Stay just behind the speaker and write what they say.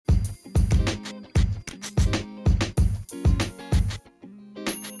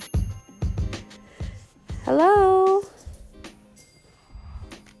Hello.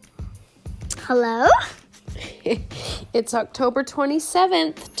 Hello? It's October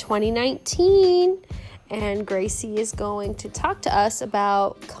 27th, 2019, and Gracie is going to talk to us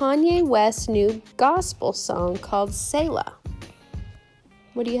about Kanye West's new gospel song called Selah.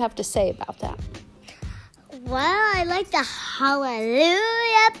 What do you have to say about that? Well, I like the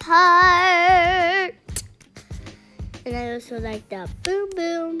hallelujah part. And I also like the boom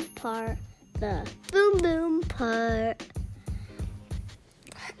boom part. The boom boom part.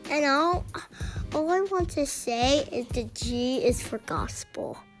 And all I want to say is the G is for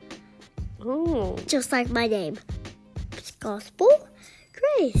gospel. Oh. Just like my name. It's Gospel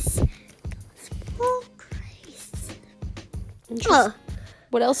Grace. Gospel Grace. Oh.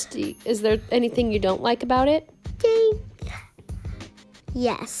 What else is there anything you don't like about it?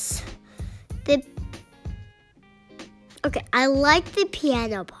 Yes. Okay, I like the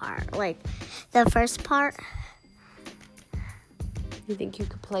piano part. Like the first part. You think you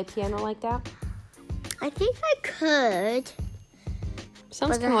could play piano like that? I think I could.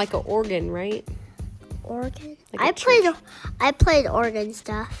 Sounds kind of like an organ, right? Organ? Like I played organ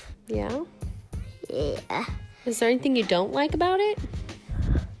stuff. Yeah? Yeah. Is there anything you don't like about it?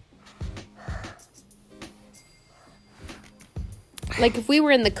 Like if we were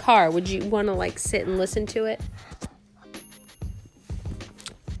in the car, would you want to sit and listen to it?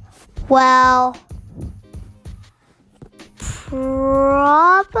 Well, probably.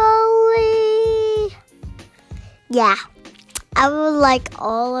 Yeah. I would like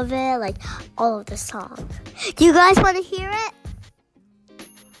all of it, like all of the songs. Do you guys want to hear it?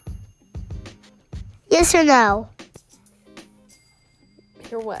 Yes or no?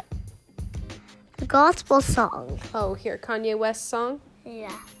 Hear what? The gospel song. Oh, here, Kanye West song?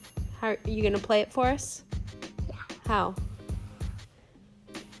 Yeah. How are you going to play it for us? Yeah. How?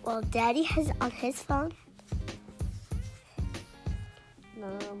 Well, Daddy has it on his phone.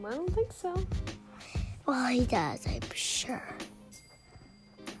 No, I don't think so. Well, he does, I'm sure.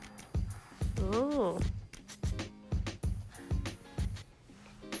 Oh.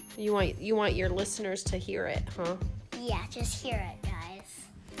 You want your listeners to hear it, huh? Yeah, just hear it, guys.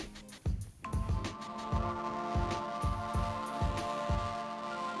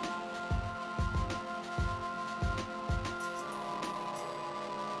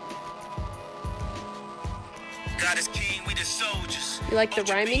 God is king, we the soldiers. You like the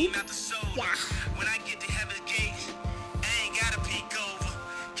rhyming? Yeah. When I get to heaven's gate, I ain't gotta peek over.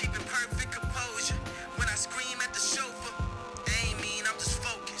 Keeping perfect composure. When I scream at the chauffeur, I ain't mean, I'm just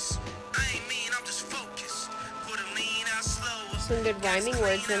focused. I ain't mean, I'm just focused. Put a lean out slower. Some good rhyming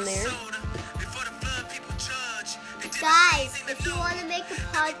words in there. Before the flood, people judge. Guys, if you want to make a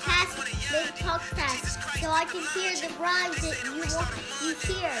podcast, make a podcast so I can hear the rhymes that you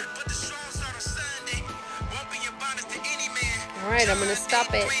hear. But the strong start on Sunday. Won't be your bondage to any man. All right, I'm going to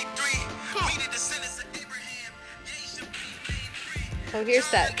stop it. Oh,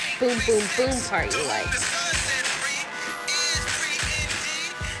 here's that boom, boom, boom part you like.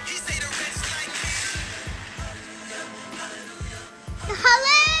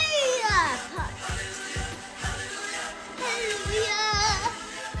 Hallelujah! Hallelujah!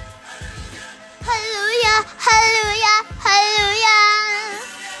 Hallelujah! Hallelujah! Hallelujah!